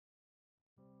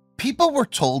People were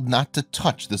told not to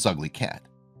touch this ugly cat,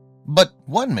 but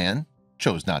one man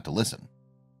chose not to listen.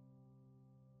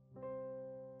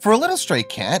 For a little stray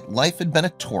cat, life had been a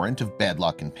torrent of bad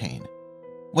luck and pain.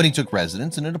 When he took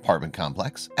residence in an apartment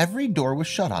complex, every door was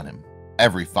shut on him,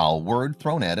 every foul word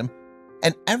thrown at him,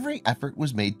 and every effort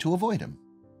was made to avoid him.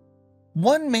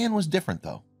 One man was different,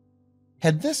 though.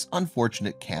 Had this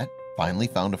unfortunate cat finally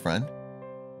found a friend?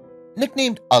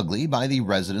 Nicknamed Ugly by the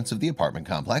residents of the apartment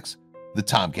complex, the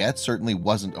tomcat certainly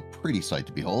wasn't a pretty sight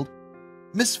to behold.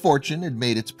 Misfortune had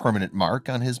made its permanent mark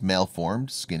on his malformed,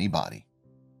 skinny body.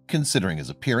 Considering his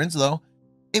appearance, though,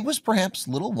 it was perhaps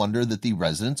little wonder that the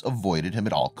residents avoided him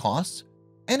at all costs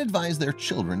and advised their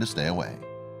children to stay away.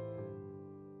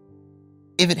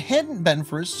 If it hadn't been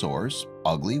for his sores,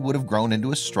 Ugly would have grown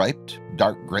into a striped,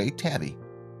 dark gray tabby.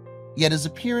 Yet his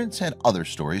appearance had other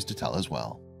stories to tell as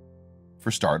well.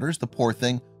 For starters, the poor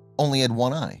thing only had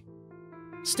one eye.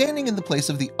 Standing in the place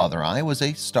of the other eye was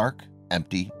a stark,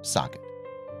 empty socket.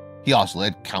 He also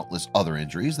had countless other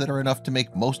injuries that are enough to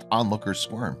make most onlookers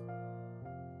squirm.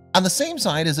 On the same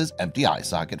side as his empty eye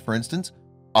socket, for instance,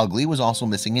 Ugly was also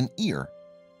missing an ear.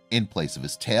 In place of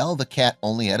his tail, the cat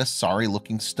only had a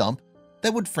sorry-looking stump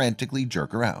that would frantically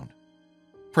jerk around.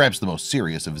 Perhaps the most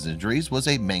serious of his injuries was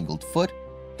a mangled foot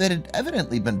that had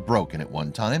evidently been broken at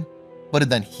one time, but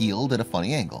had then healed at a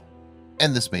funny angle,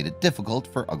 and this made it difficult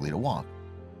for Ugly to walk.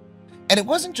 And it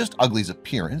wasn't just Ugly's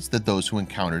appearance that those who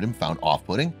encountered him found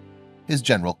off-putting. His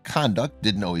general conduct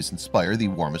didn't always inspire the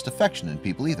warmest affection in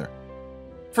people either.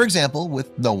 For example,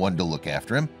 with no one to look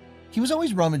after him, he was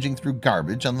always rummaging through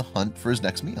garbage on the hunt for his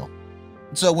next meal.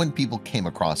 So when people came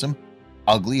across him,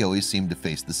 Ugly always seemed to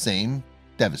face the same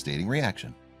devastating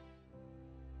reaction.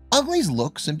 Ugly's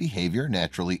looks and behavior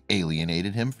naturally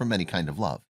alienated him from any kind of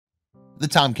love. The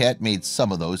tomcat made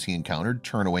some of those he encountered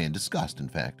turn away in disgust, in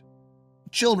fact.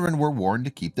 Children were warned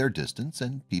to keep their distance,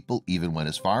 and people even went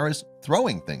as far as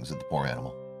throwing things at the poor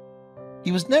animal.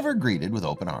 He was never greeted with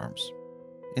open arms.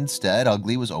 Instead,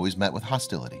 Ugly was always met with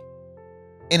hostility.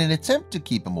 In an attempt to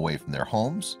keep him away from their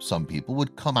homes, some people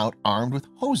would come out armed with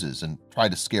hoses and try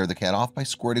to scare the cat off by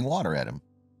squirting water at him.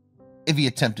 If he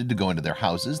attempted to go into their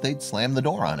houses, they'd slam the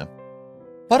door on him.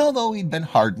 But although he'd been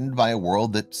hardened by a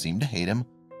world that seemed to hate him,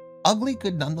 Ugly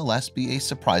could nonetheless be a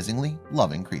surprisingly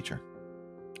loving creature.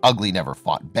 Ugly never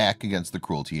fought back against the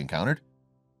cruelty he encountered.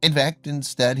 In fact,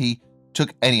 instead, he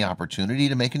took any opportunity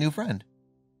to make a new friend.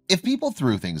 If people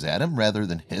threw things at him rather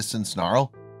than hiss and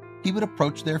snarl, he would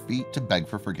approach their feet to beg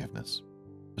for forgiveness.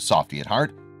 Softy at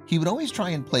heart, he would always try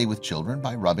and play with children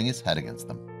by rubbing his head against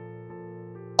them.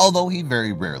 Although he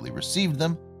very rarely received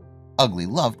them, Ugly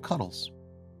loved cuddles.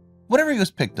 Whenever he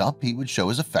was picked up, he would show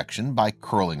his affection by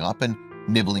curling up and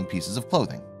nibbling pieces of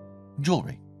clothing,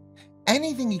 jewelry,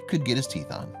 anything he could get his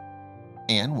teeth on.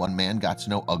 And one man got to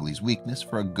know Ugly's weakness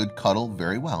for a good cuddle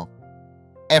very well,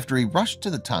 after he rushed to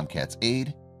the tomcat's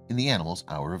aid in the animal's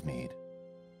hour of need.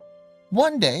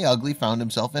 One day, Ugly found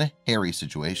himself in a hairy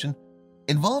situation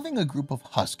involving a group of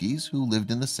huskies who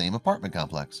lived in the same apartment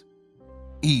complex.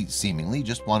 He seemingly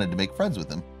just wanted to make friends with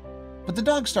them, but the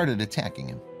dog started attacking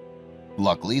him.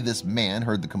 Luckily, this man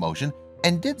heard the commotion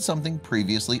and did something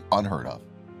previously unheard of.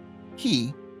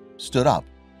 He stood up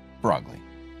for Ugly.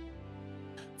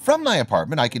 From my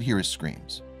apartment, I could hear his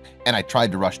screams, and I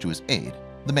tried to rush to his aid,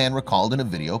 the man recalled in a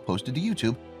video posted to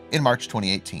YouTube in March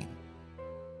 2018.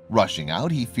 Rushing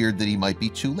out, he feared that he might be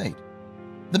too late.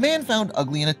 The man found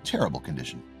Ugly in a terrible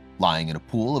condition, lying in a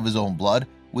pool of his own blood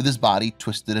with his body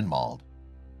twisted and mauled.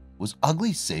 Was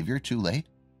Ugly's savior too late?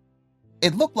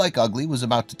 It looked like Ugly was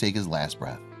about to take his last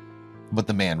breath, but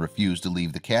the man refused to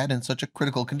leave the cat in such a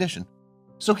critical condition,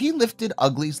 so he lifted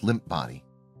Ugly's limp body.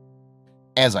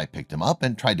 As I picked him up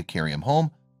and tried to carry him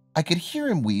home, I could hear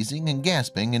him wheezing and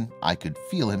gasping, and I could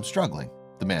feel him struggling,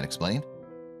 the man explained.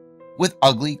 With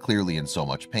Ugly clearly in so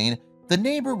much pain, the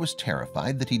neighbor was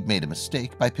terrified that he'd made a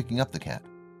mistake by picking up the cat,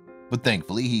 but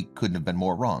thankfully he couldn't have been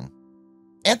more wrong.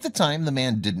 At the time, the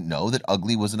man didn't know that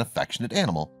Ugly was an affectionate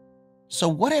animal, so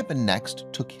what happened next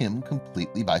took him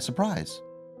completely by surprise.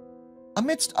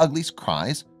 Amidst Ugly's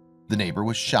cries, the neighbor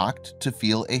was shocked to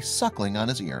feel a suckling on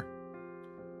his ear.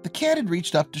 The cat had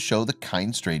reached up to show the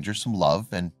kind stranger some love,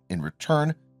 and in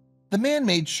return, the man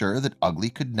made sure that Ugly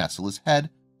could nestle his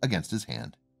head against his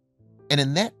hand. And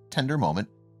in that tender moment,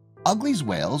 Ugly's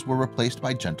wails were replaced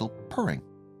by gentle purring.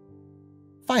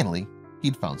 Finally,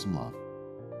 he'd found some love.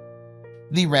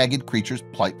 The ragged creature's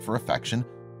plight for affection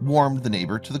warmed the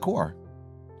neighbor to the core.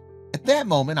 At that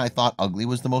moment, I thought Ugly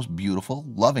was the most beautiful,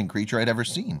 loving creature I'd ever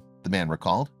seen, the man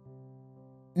recalled.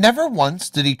 Never once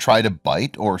did he try to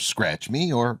bite or scratch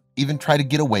me or even try to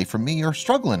get away from me or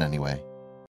struggle in any way.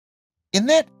 In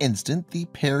that instant, the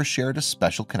pair shared a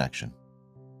special connection.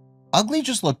 Ugly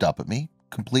just looked up at me,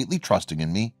 completely trusting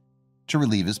in me to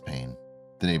relieve his pain,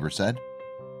 the neighbor said.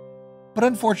 But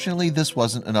unfortunately, this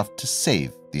wasn't enough to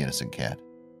save the innocent cat.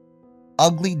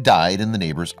 Ugly died in the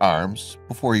neighbor's arms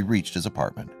before he reached his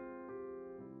apartment.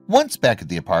 Once back at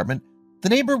the apartment, the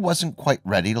neighbor wasn't quite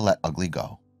ready to let Ugly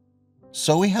go,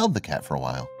 so he held the cat for a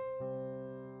while.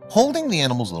 Holding the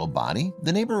animal's little body,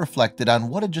 the neighbor reflected on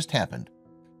what had just happened,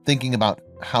 thinking about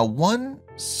how one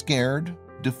scared,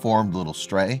 deformed little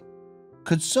stray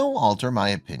could so alter my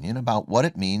opinion about what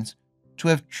it means to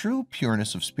have true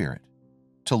pureness of spirit,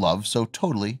 to love so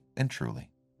totally and truly.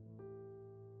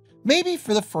 Maybe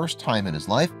for the first time in his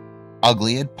life,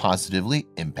 Ugly had positively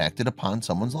impacted upon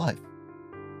someone's life.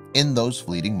 In those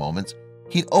fleeting moments,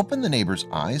 he'd opened the neighbor's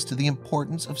eyes to the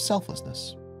importance of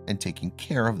selflessness and taking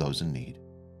care of those in need.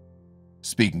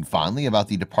 Speaking fondly about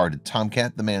the departed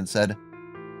tomcat, the man said,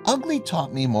 "Ugly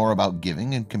taught me more about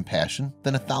giving and compassion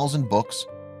than 1,000 books,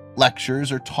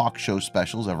 lectures, or talk show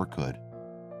specials ever could.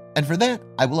 And for that,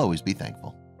 I will always be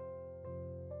thankful."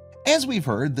 As we've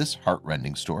heard, this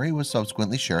heartrending story was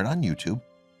subsequently shared on YouTube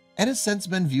and has since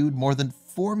been viewed more than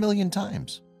 4 million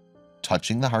times,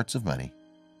 touching the hearts of many.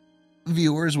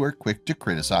 Viewers were quick to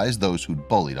criticize those who'd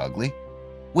bullied Ugly,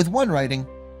 with one writing,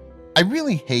 "I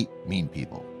really hate mean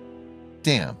people.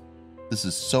 Damn, this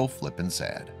is so flippin'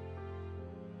 sad."